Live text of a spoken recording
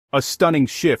A stunning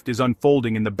shift is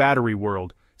unfolding in the battery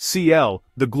world. CL,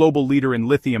 the global leader in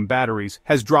lithium batteries,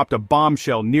 has dropped a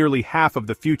bombshell. Nearly half of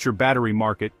the future battery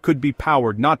market could be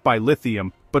powered not by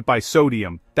lithium, but by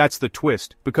sodium. That's the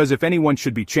twist, because if anyone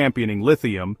should be championing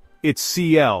lithium, it's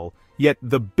CL, yet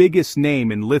the biggest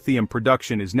name in lithium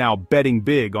production is now betting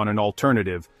big on an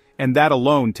alternative, and that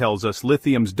alone tells us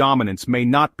lithium's dominance may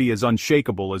not be as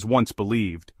unshakable as once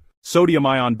believed.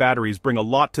 Sodium-ion batteries bring a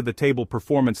lot to the table,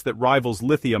 performance that rivals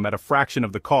lithium at a fraction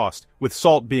of the cost, with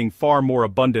salt being far more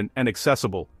abundant and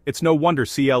accessible. It's no wonder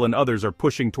CL and others are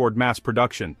pushing toward mass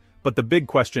production, but the big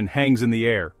question hangs in the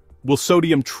air. Will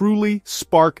sodium truly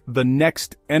spark the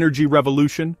next energy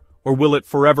revolution, or will it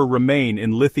forever remain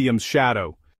in lithium's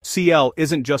shadow? CL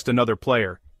isn't just another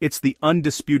player. It's the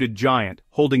undisputed giant,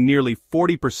 holding nearly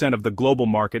 40% of the global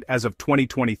market as of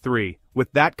 2023.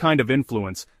 With that kind of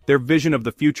influence, their vision of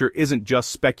the future isn't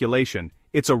just speculation,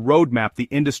 it's a roadmap the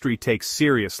industry takes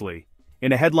seriously.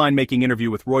 In a headline-making interview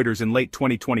with Reuters in late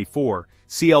 2024,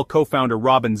 CL co-founder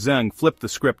Robin Zeng flipped the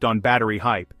script on battery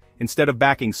hype. Instead of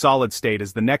backing solid-state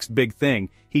as the next big thing,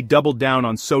 he doubled down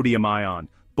on sodium-ion,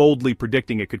 boldly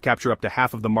predicting it could capture up to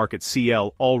half of the market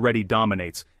CL already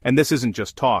dominates. And this isn't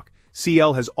just talk.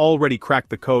 CL has already cracked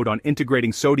the code on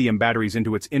integrating sodium batteries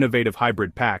into its innovative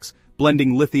hybrid packs,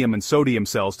 blending lithium and sodium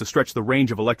cells to stretch the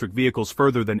range of electric vehicles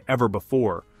further than ever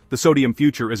before. The sodium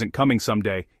future isn't coming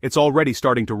someday, it's already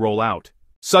starting to roll out.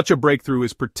 Such a breakthrough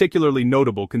is particularly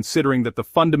notable considering that the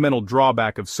fundamental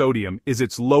drawback of sodium is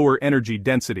its lower energy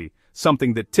density,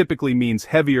 something that typically means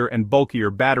heavier and bulkier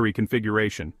battery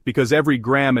configuration. Because every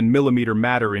gram and millimeter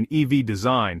matter in EV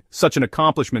design, such an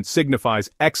accomplishment signifies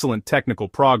excellent technical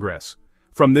progress.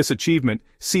 From this achievement,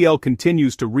 CL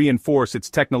continues to reinforce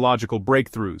its technological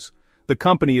breakthroughs. The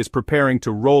company is preparing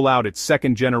to roll out its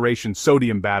second-generation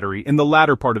sodium battery in the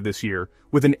latter part of this year,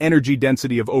 with an energy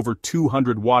density of over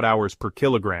 200 watt-hours per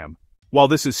kilogram. While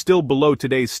this is still below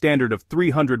today's standard of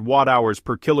 300 watt-hours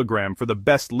per kilogram for the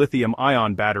best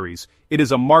lithium-ion batteries, it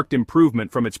is a marked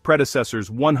improvement from its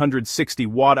predecessor's 160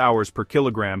 watt-hours per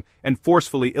kilogram and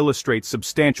forcefully illustrates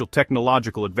substantial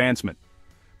technological advancement.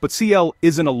 But CL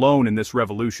isn't alone in this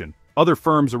revolution. Other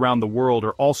firms around the world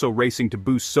are also racing to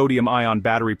boost sodium-ion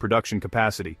battery production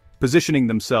capacity, positioning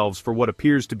themselves for what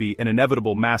appears to be an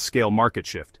inevitable mass-scale market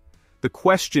shift. The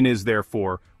question is,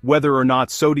 therefore, whether or not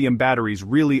sodium batteries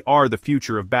really are the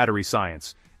future of battery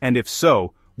science, and if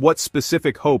so, what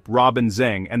specific hope Robin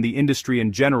Zeng and the industry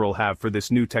in general have for this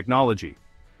new technology.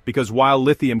 Because while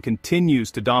lithium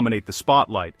continues to dominate the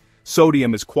spotlight,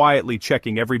 sodium is quietly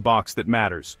checking every box that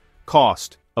matters: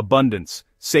 cost, abundance,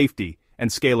 safety,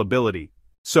 and scalability.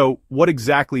 So, what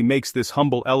exactly makes this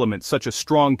humble element such a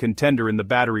strong contender in the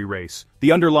battery race?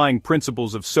 The underlying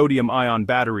principles of sodium-ion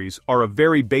batteries are a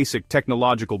very basic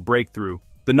technological breakthrough.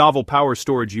 The novel power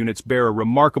storage units bear a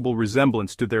remarkable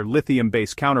resemblance to their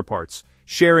lithium-based counterparts,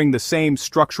 sharing the same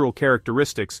structural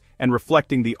characteristics and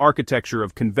reflecting the architecture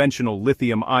of conventional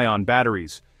lithium-ion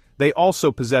batteries. They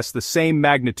also possess the same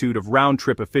magnitude of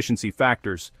round-trip efficiency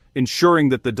factors, ensuring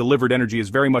that the delivered energy is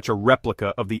very much a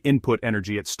replica of the input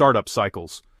energy at startup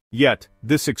cycles. Yet,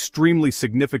 this extremely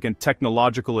significant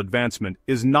technological advancement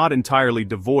is not entirely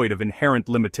devoid of inherent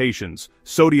limitations.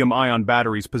 Sodium-ion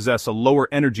batteries possess a lower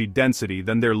energy density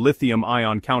than their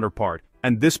lithium-ion counterpart,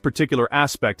 and this particular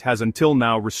aspect has until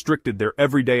now restricted their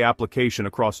everyday application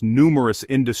across numerous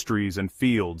industries and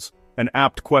fields. An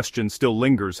apt question still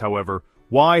lingers, however.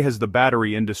 Why has the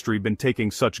battery industry been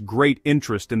taking such great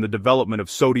interest in the development of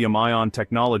sodium-ion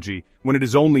technology when it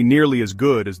is only nearly as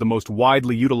good as the most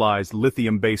widely utilized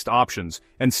lithium-based options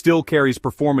and still carries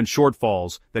performance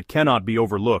shortfalls that cannot be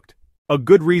overlooked? A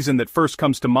good reason that first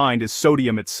comes to mind is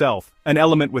sodium itself, an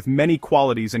element with many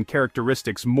qualities and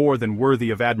characteristics more than worthy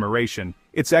of admiration.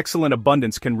 Its excellent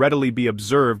abundance can readily be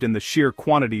observed in the sheer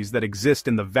quantities that exist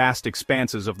in the vast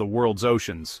expanses of the world's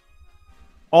oceans.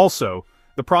 Also,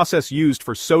 the process used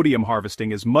for sodium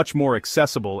harvesting is much more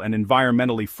accessible and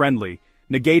environmentally friendly,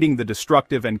 negating the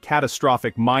destructive and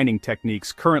catastrophic mining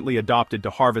techniques currently adopted to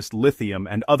harvest lithium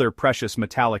and other precious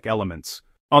metallic elements.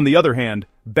 On the other hand,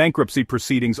 bankruptcy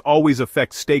proceedings always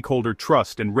affect stakeholder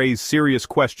trust and raise serious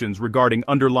questions regarding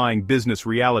underlying business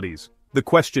realities. The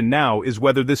question now is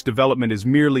whether this development is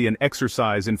merely an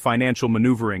exercise in financial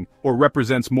maneuvering or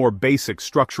represents more basic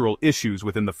structural issues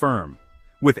within the firm.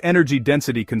 With energy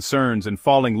density concerns and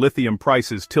falling lithium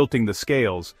prices tilting the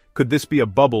scales, could this be a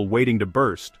bubble waiting to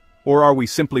burst? Or are we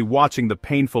simply watching the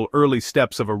painful early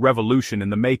steps of a revolution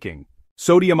in the making?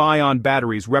 Sodium-ion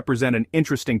batteries represent an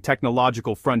interesting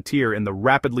technological frontier in the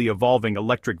rapidly evolving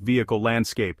electric vehicle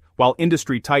landscape. While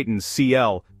industry titans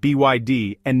CL,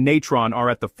 BYD, and Natron are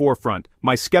at the forefront,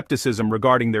 my skepticism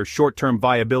regarding their short-term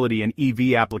viability in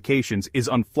EV applications is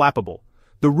unflappable.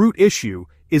 The root issue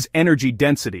is energy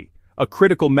density, a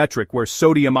critical metric where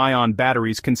sodium-ion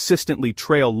batteries consistently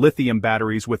trail lithium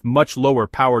batteries with much lower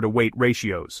power-to-weight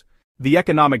ratios. The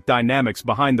economic dynamics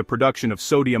behind the production of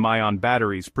sodium-ion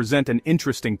batteries present an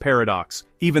interesting paradox.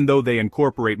 Even though they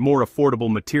incorporate more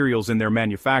affordable materials in their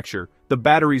manufacture, the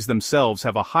batteries themselves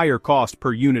have a higher cost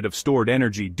per unit of stored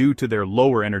energy due to their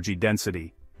lower energy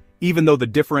density. Even though the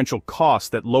differential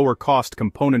cost that lower-cost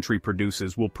componentry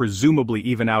produces will presumably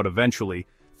even out eventually,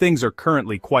 things are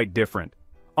currently quite different.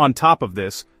 On top of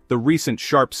this, the recent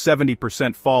sharp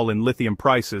 70% fall in lithium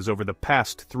prices over the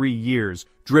past 3 years,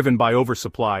 driven by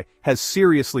oversupply, has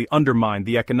seriously undermined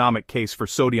the economic case for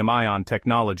sodium-ion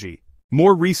technology.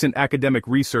 More recent academic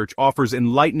research offers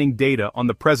enlightening data on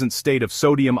the present state of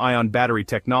sodium-ion battery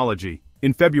technology.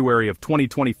 In February of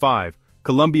 2025,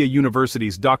 Columbia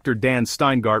University's Dr. Dan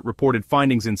Steingart reported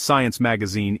findings in Science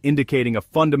magazine indicating a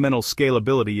fundamental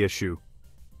scalability issue.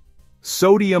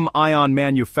 Sodium-ion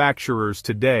manufacturers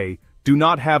today do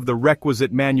not have the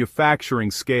requisite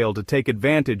manufacturing scale to take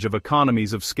advantage of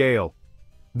economies of scale.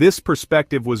 This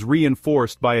perspective was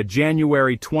reinforced by a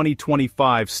January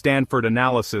 2025 Stanford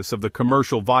analysis of the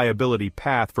commercial viability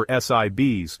path for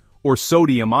SiBs, or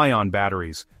sodium-ion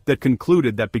batteries, that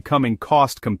concluded that becoming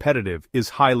cost competitive is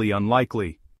highly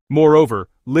unlikely. Moreover,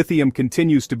 lithium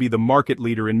continues to be the market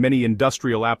leader in many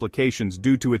industrial applications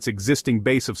due to its existing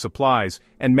base of supplies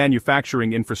and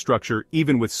manufacturing infrastructure.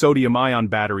 Even with sodium-ion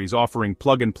batteries offering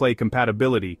plug-and-play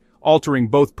compatibility, altering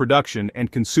both production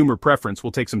and consumer preference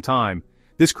will take some time.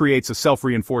 This creates a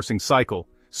self-reinforcing cycle.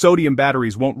 Sodium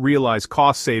batteries won't realize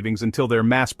cost savings until they're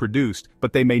mass-produced,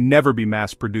 but they may never be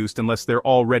mass-produced unless they're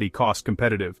already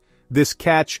cost-competitive. This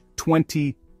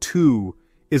catch-22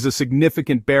 is a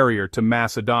significant barrier to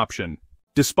mass adoption.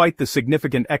 Despite the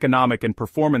significant economic and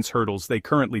performance hurdles they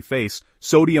currently face,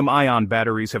 sodium-ion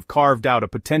batteries have carved out a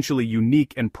potentially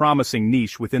unique and promising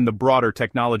niche within the broader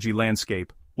technology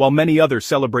landscape. While many other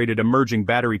celebrated emerging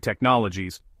battery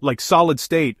technologies, like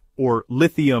solid-state or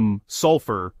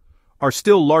lithium-sulfur, are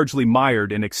still largely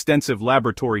mired in extensive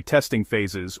laboratory testing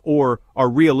phases or are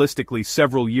realistically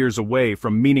several years away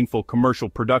from meaningful commercial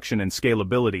production and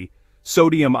scalability,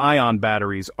 sodium-ion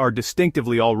batteries are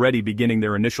distinctively already beginning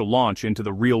their initial launch into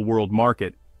the real-world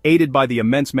market. Aided by the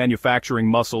immense manufacturing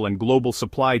muscle and global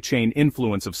supply chain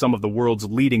influence of some of the world's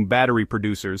leading battery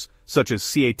producers, such as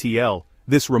CATL,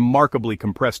 this remarkably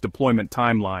compressed deployment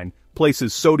timeline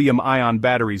places sodium-ion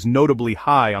batteries notably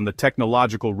high on the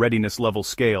technological readiness level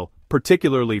scale,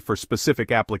 particularly for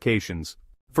specific applications.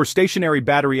 For stationary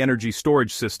battery energy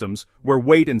storage systems, where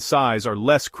weight and size are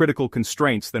less critical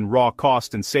constraints than raw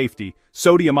cost and safety,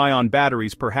 sodium-ion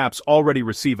batteries perhaps already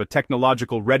receive a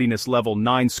technological readiness level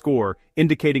 9 score,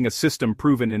 indicating a system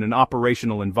proven in an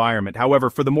operational environment. However,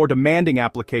 for the more demanding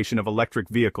application of electric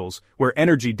vehicles, where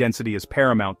energy density is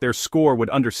paramount, their score would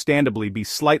understandably be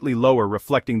slightly lower,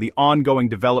 reflecting the ongoing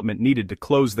development needed to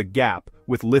close the gap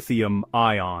with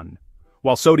lithium-ion.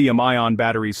 While sodium-ion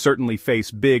batteries certainly face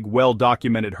big,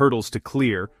 well-documented hurdles to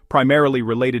clear, primarily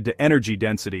related to energy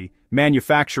density,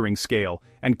 manufacturing scale,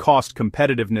 and cost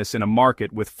competitiveness in a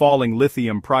market with falling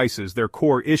lithium prices, their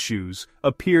core issues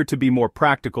appear to be more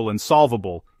practical and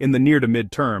solvable in the near to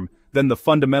mid-term than the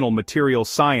fundamental material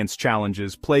science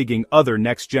challenges plaguing other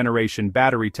next-generation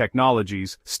battery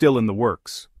technologies still in the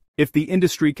works. If the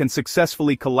industry can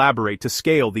successfully collaborate to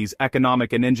scale these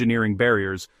economic and engineering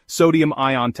barriers,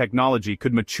 sodium-ion technology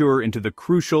could mature into the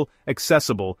crucial,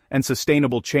 accessible, and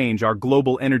sustainable change our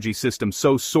global energy system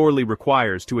so sorely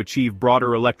requires to achieve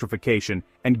broader electrification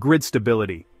and grid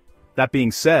stability. That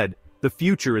being said, the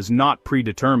future is not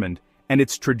predetermined, and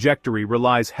its trajectory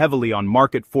relies heavily on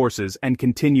market forces and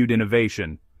continued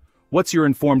innovation. What's your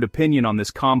informed opinion on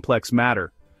this complex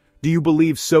matter? Do you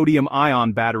believe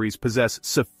sodium-ion batteries possess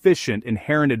sufficient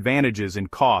inherent advantages in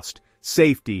cost,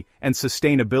 safety, and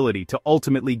sustainability to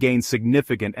ultimately gain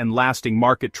significant and lasting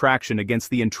market traction against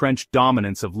the entrenched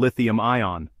dominance of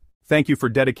lithium-ion? Thank you for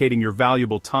dedicating your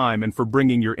valuable time and for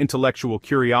bringing your intellectual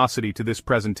curiosity to this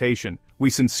presentation. We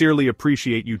sincerely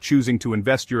appreciate you choosing to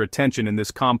invest your attention in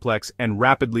this complex and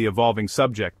rapidly evolving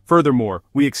subject. Furthermore,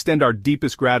 we extend our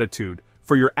deepest gratitude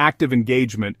for your active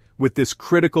engagement with this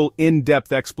critical,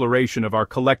 in-depth exploration of our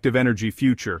collective energy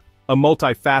future, a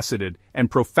multifaceted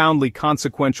and profoundly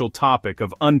consequential topic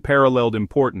of unparalleled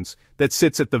importance that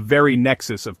sits at the very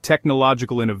nexus of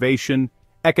technological innovation,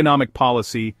 economic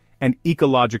policy, and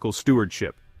ecological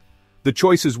stewardship. The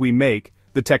choices we make,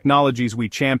 the technologies we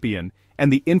champion,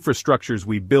 and the infrastructures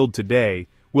we build today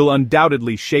will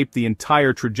undoubtedly shape the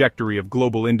entire trajectory of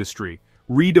global industry,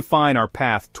 redefine our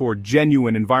path toward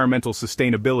genuine environmental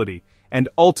sustainability, and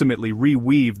ultimately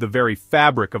reweave the very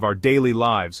fabric of our daily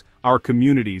lives, our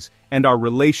communities, and our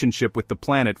relationship with the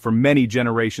planet for many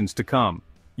generations to come.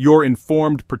 Your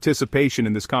informed participation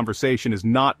in this conversation is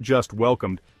not just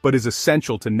welcomed, but is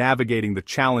essential to navigating the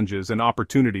challenges and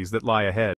opportunities that lie ahead.